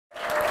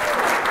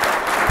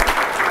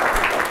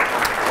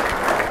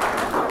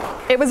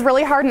It was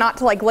really hard not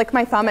to like lick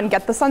my thumb and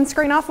get the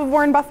sunscreen off of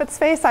Warren Buffett's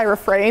face. I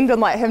refrained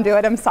and let him do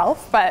it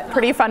himself, but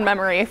pretty fun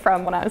memory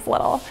from when I was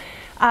little.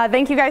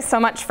 Thank you guys so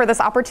much for this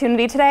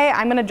opportunity today.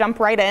 I'm going to jump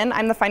right in.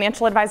 I'm the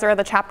financial advisor of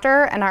the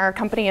chapter, and our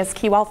company is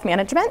Key Wealth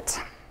Management.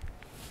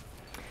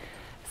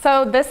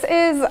 So this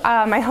is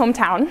my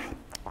hometown,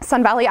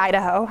 Sun Valley,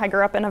 Idaho. I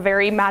grew up in a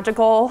very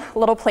magical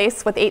little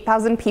place with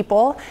 8,000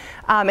 people.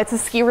 It's a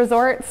ski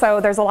resort, so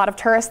there's a lot of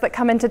tourists that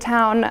come into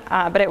town,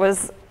 but it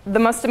was the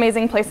most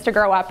amazing place to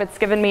grow up. It's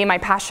given me my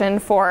passion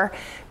for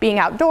being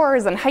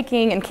outdoors and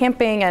hiking and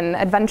camping and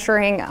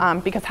adventuring,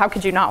 because how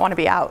could you not want to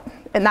be out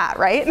in that,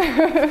 right?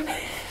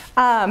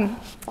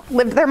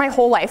 Lived there my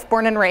whole life,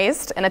 born and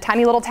raised in a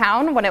tiny little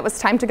town. When it was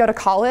time to go to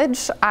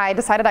college, I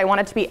decided I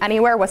wanted to be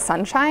anywhere with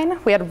sunshine.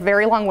 We had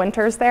very long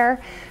winters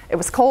there. It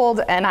was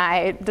cold and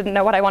I didn't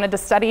know what I wanted to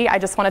study. I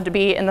just wanted to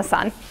be in the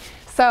sun.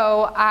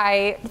 So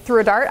I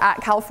threw a dart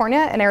at California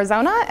and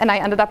Arizona, and I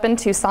ended up in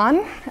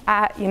Tucson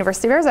at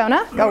University of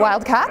Arizona. Go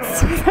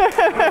Wildcats.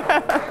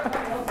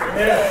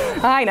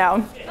 I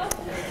know.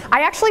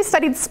 I actually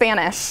studied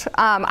Spanish.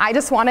 I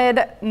just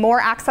wanted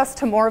more access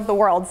to more of the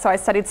world, so I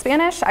studied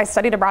Spanish. I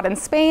studied abroad in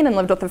Spain and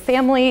lived with a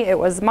family. It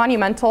was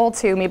monumental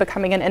to me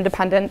becoming an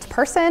independent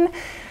person.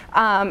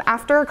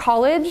 After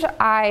college,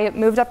 I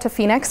moved up to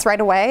Phoenix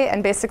right away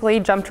and basically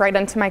jumped right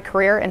into my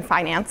career in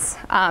finance.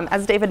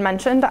 As David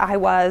mentioned, I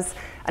was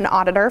an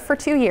auditor for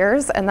 2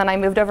 years, and then I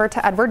moved over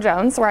to Edward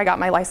Jones, where I got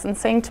my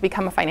licensing to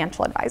become a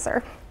financial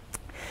advisor.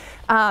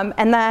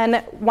 And then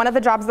one of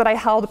the jobs that I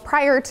held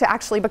prior to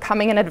actually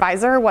becoming an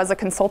advisor was a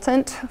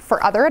consultant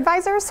for other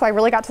advisors. So I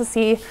really got to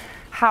see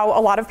how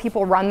a lot of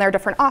people run their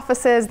different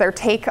offices, their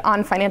take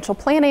on financial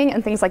planning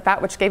and things like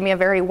that, which gave me a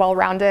very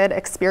well-rounded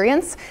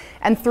experience.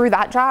 And through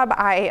that job,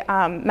 I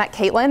met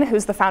Caitlin,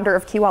 who's the founder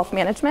of Key Wealth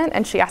Management,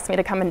 and she asked me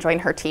to come and join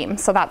her team.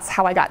 So that's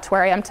how I got to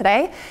where I am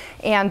today.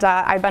 And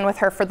I've been with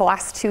her for the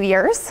last 2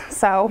 years,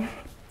 so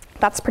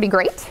that's pretty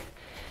great.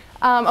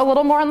 A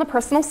little more on the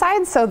personal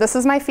side. So this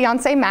is my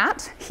fiance,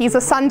 Matt. He's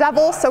a Sun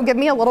Devil, so give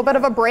me a little bit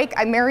of a break.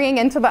 I'm marrying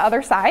into the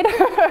other side.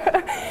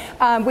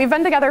 We've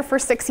been together for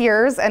 6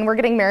 years, and we're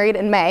getting married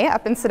in May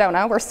up in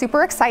Sedona. We're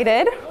super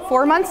excited.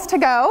 4 months to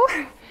go.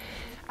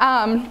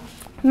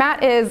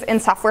 Matt is in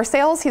software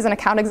sales. He's an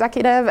account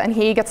executive, and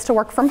he gets to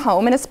work from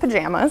home in his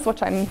pajamas,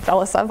 which I'm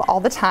jealous of all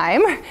the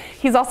time.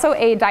 He's also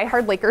a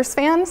diehard Lakers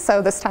fan,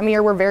 so this time of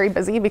year we're very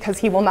busy because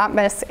he will not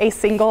miss a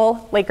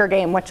single Laker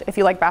game, which if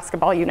you like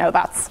basketball, you know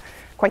that's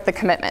quite the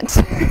commitment.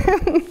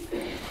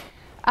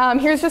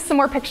 Here's just some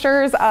more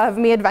pictures of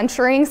me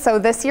adventuring. So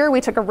this year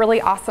we took a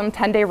really awesome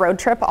 10-day road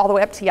trip all the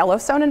way up to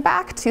Yellowstone and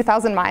back,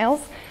 2,000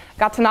 miles.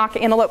 Got to knock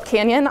Antelope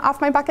Canyon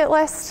off my bucket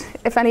list.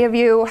 If any of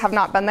you have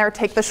not been there,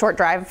 take the short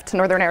drive to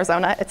northern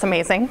Arizona. It's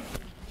amazing.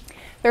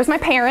 There's my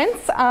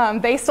parents.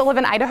 They still live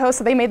in Idaho,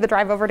 so they made the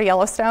drive over to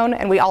Yellowstone,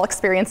 and we all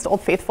experienced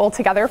Old Faithful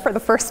together for the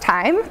first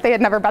time. They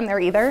had never been there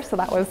either, so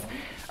that was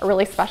a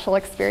really special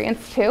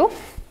experience too.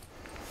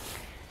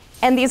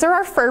 And these are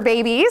our fur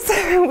babies.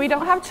 We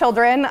don't have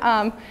children.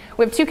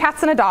 We have 2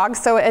 cats and a dog.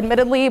 So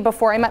admittedly,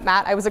 before I met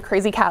Matt, I was a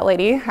crazy cat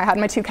lady. I had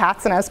my 2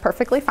 cats and I was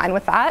perfectly fine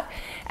with that.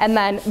 And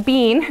then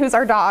Bean, who's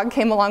our dog,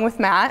 came along with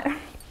Matt.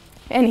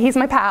 And he's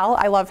my pal.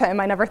 I love him.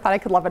 I never thought I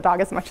could love a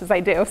dog as much as I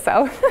do.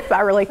 So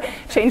that really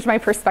changed my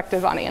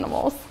perspective on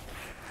animals.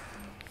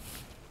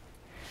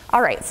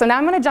 All right, so now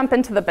I'm going to jump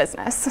into the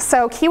business.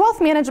 So Key Wealth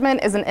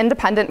Management is an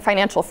independent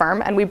financial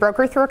firm, and we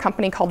broker through a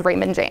company called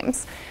Raymond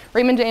James.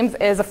 Raymond James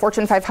is a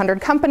Fortune 500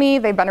 company.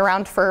 They've been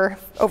around for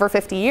over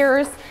 50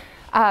 years.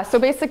 So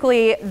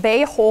basically,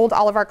 they hold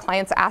all of our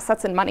clients'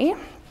 assets and money,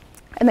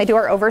 and they do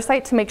our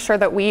oversight to make sure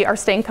that we are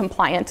staying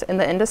compliant in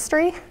the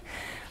industry.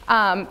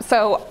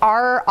 So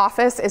our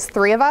office is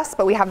 3 of us,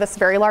 but we have this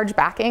very large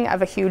backing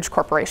of a huge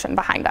corporation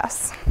behind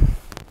us.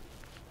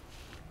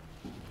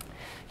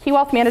 Key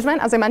Wealth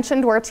Management, as I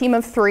mentioned, we're a team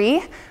of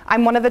 3.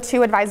 I'm one of the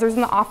 2 advisors in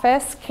the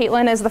office.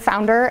 Caitlin is the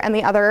founder and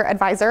the other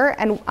advisor.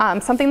 And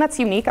something that's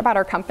unique about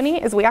our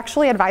company is we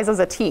actually advise as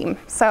a team.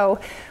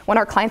 So when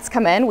our clients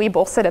come in, we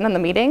both sit in the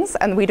meetings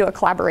and we do a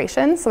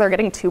collaboration, so they're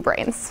getting 2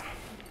 brains.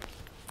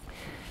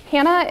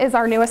 Hannah is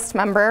our newest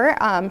member.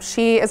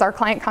 She is our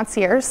client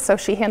concierge, so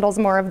she handles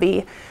more of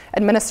the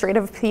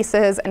administrative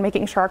pieces and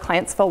making sure our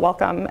clients feel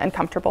welcome and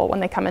comfortable when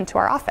they come into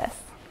our office.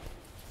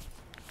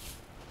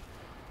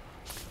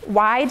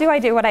 Why do I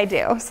do what I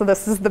do? So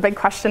this is the big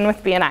question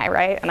with BNI,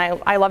 right? And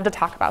I love to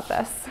talk about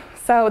this.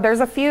 So there's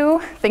a few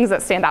things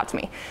that stand out to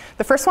me.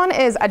 The first one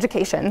is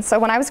education. So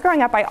when I was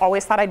growing up, I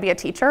always thought I'd be a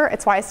teacher.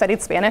 It's why I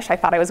studied Spanish. I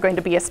thought I was going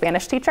to be a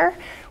Spanish teacher,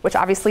 which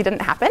obviously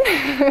didn't happen.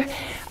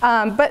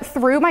 But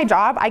through my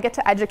job, I get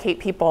to educate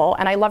people,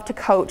 and I love to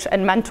coach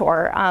and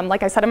mentor.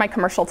 Like I said in my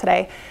commercial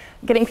today,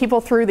 getting people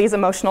through these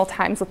emotional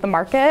times with the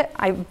market.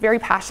 I'm very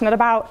passionate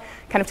about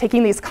kind of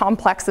taking these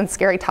complex and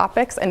scary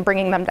topics and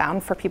bringing them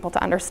down for people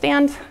to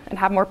understand and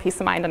have more peace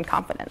of mind and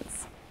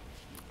confidence.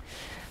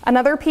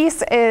 Another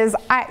piece is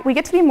we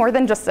get to be more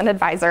than just an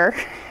advisor,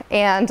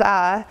 and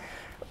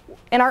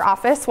In our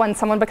office, when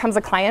someone becomes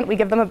a client, we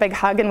give them a big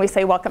hug and we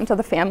say, welcome to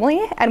the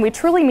family, and we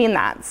truly mean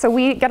that. So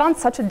we get on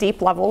such a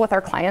deep level with our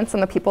clients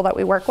and the people that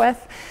we work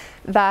with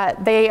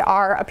that they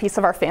are a piece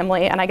of our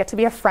family, and I get to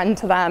be a friend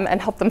to them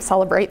and help them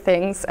celebrate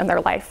things in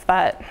their life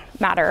that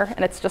matter.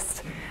 And it's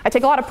just, I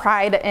take a lot of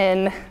pride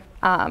in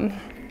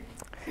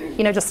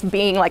just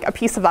being like a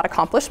piece of that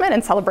accomplishment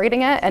and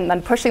celebrating it and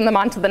then pushing them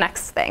on to the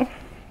next thing.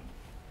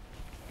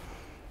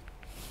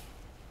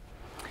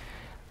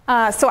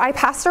 So I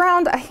passed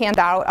around a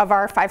handout of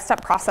our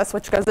 5-step process,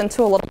 which goes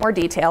into a little more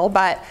detail,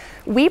 but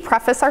we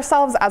preface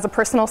ourselves as a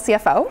personal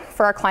CFO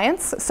for our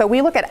clients. So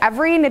we look at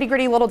every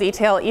nitty-gritty little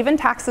detail, even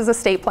taxes,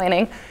 estate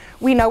planning.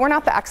 We know we're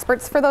not the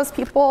experts for those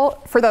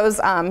people, for those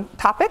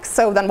topics,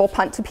 so then we'll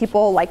punt to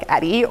people like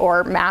Eddie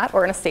or Matt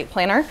or an estate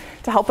planner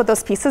to help with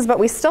those pieces, but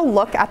we still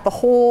look at the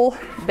whole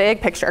big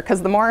picture,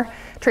 because the more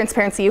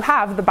transparency you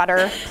have, the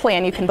better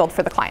plan you can build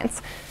for the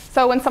clients.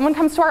 So when someone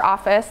comes to our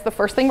office, the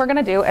first thing we're going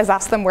to do is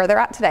ask them where they're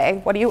at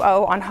today. What do you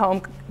owe on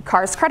home,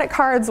 cars, credit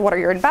cards? What are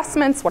your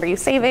investments? What are you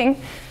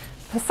saving?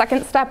 The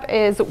second step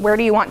is, where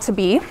do you want to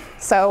be?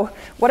 So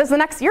what does the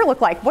next year look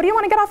like? What do you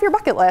want to get off your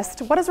bucket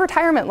list? What does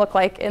retirement look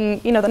like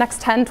in the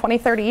next 10, 20,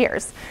 30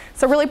 years?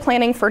 So really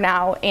planning for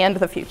now and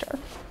the future.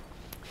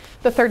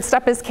 The third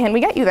step is, can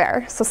we get you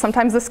there? So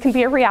sometimes this can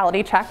be a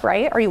reality check,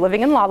 right? Are you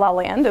living in La La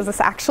Land? Is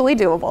this actually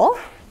doable?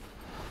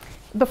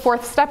 The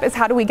fourth step is,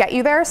 how do we get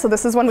you there? So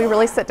this is when we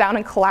really sit down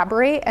and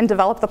collaborate and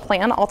develop the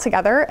plan all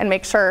together and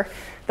make sure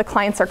the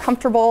clients are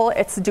comfortable,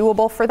 it's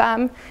doable for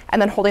them,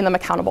 and then holding them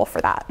accountable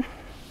for that.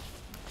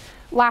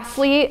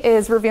 Lastly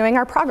is reviewing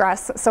our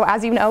progress. So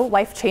as you know,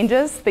 life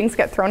changes, things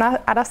get thrown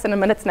at us in a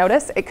minute's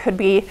notice. It could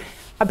be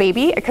a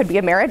baby, it could be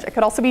a marriage, it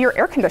could also be your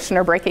air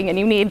conditioner breaking and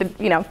you need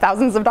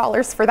thousands of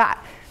dollars for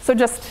that. So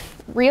just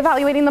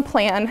reevaluating the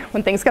plan.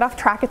 When things get off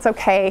track, it's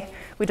okay.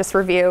 We just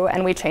review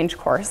and we change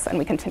course and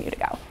we continue to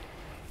go.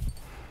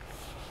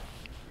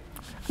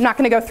 I'm not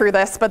going to go through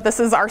this, but this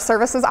is our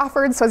services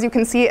offered. So as you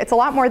can see, it's a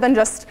lot more than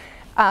just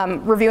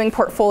reviewing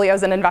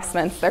portfolios and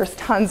investments. There's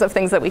tons of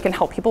things that we can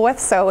help people with.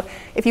 So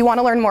if you want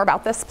to learn more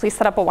about this, please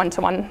set up a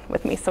one-to-one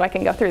with me so I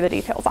can go through the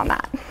details on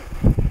that.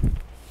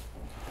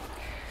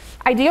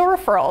 Ideal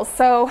referrals.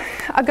 So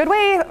a good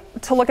way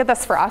to look at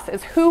this for us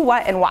is who,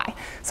 what, and why.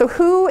 So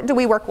who do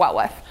we work well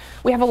with?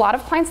 We have a lot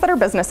of clients that are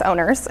business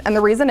owners, and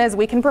the reason is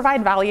we can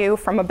provide value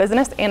from a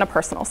business and a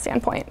personal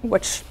standpoint,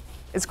 which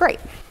is great.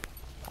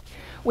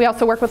 We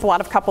also work with a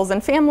lot of couples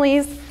and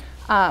families,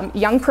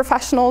 young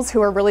professionals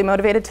who are really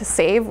motivated to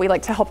save. We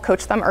like to help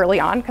coach them early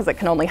on because it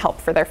can only help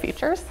for their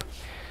futures.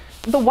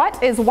 The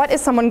what is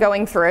someone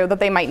going through that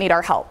they might need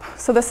our help?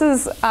 So this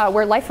is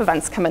where life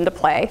events come into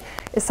play.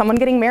 Is someone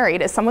getting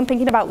married? Is someone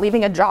thinking about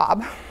leaving a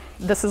job?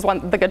 This is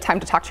the good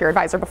time to talk to your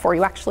advisor before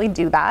you actually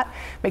do that.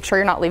 Make sure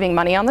you're not leaving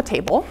money on the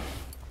table.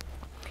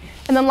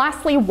 And then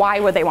lastly, why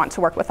would they want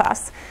to work with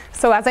us?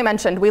 So as I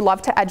mentioned, we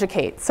love to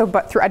educate.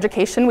 But through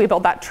education, we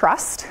build that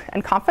trust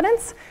and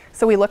confidence.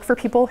 So we look for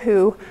people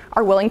who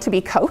are willing to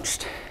be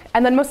coached.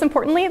 And then most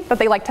importantly, that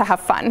they like to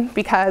have fun,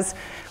 because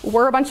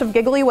we're a bunch of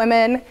giggly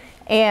women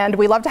and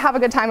we love to have a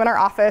good time in our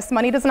office.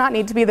 Money does not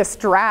need to be this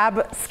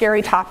drab,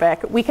 scary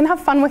topic. We can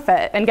have fun with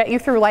it and get you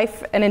through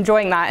life and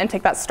enjoying that and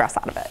take that stress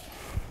out of it.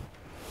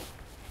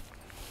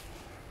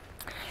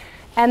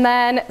 And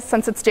then,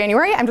 since it's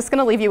January, I'm just going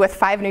to leave you with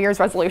 5 New Year's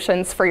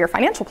resolutions for your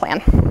financial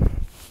plan.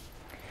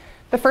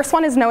 The first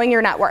one is knowing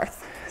your net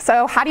worth.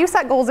 So how do you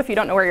set goals if you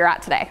don't know where you're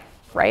at today,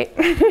 right?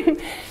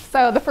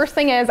 So the first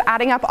thing is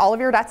adding up all of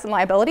your debts and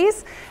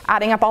liabilities,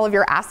 adding up all of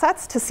your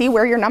assets to see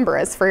where your number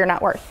is for your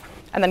net worth,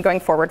 and then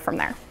going forward from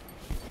there.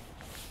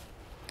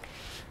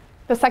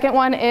 The second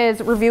one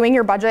is reviewing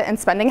your budget and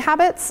spending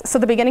habits. So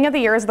the beginning of the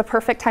year is the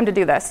perfect time to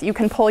do this. You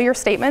can pull your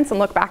statements and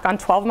look back on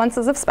 12 months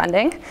of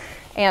spending,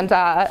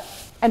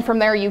 and from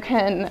there you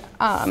can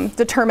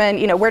determine,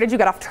 where did you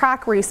get off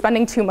track? Were you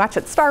spending too much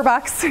at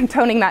Starbucks and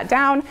toning that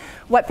down?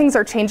 What things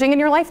are changing in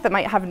your life that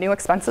might have new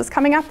expenses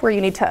coming up where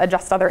you need to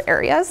adjust other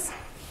areas?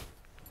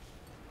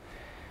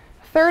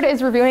 Third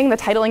is reviewing the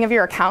titling of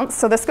your accounts.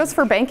 So this goes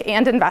for bank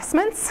and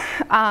investments.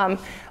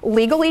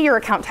 Legally, your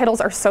account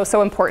titles are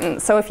so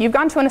important. So if you've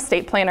gone to an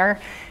estate planner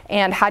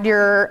and had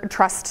your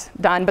trust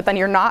done, but then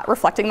you're not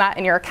reflecting that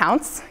in your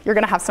accounts, you're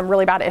going to have some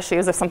really bad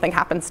issues if something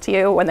happens to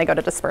you when they go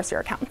to disperse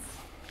your accounts.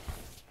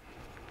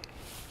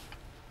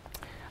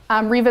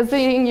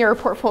 Revisiting your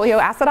portfolio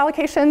asset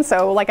allocation.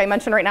 So like I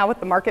mentioned right now, with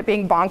the market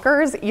being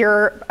bonkers,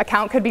 your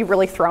account could be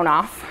really thrown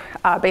off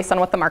based on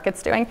what the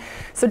market's doing.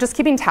 So just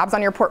keeping tabs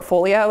on your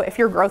portfolio. If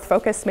you're growth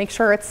focused, make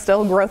sure it's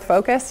still growth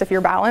focused. If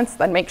you're balanced,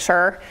 then make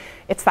sure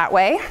it's that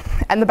way.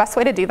 And the best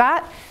way to do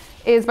that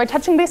is by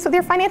touching base with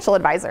your financial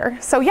advisor.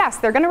 So yes,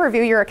 they're going to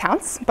review your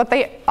accounts, but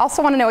they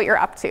also want to know what you're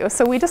up to.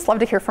 So we just love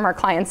to hear from our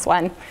clients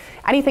when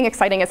anything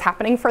exciting is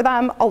happening for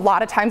them. A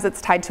lot of times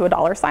it's tied to a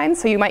dollar sign,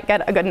 so you might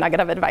get a good nugget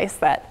of advice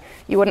that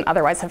you wouldn't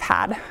otherwise have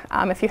had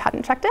if you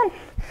hadn't checked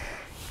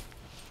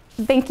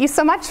in. Thank you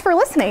so much for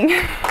listening.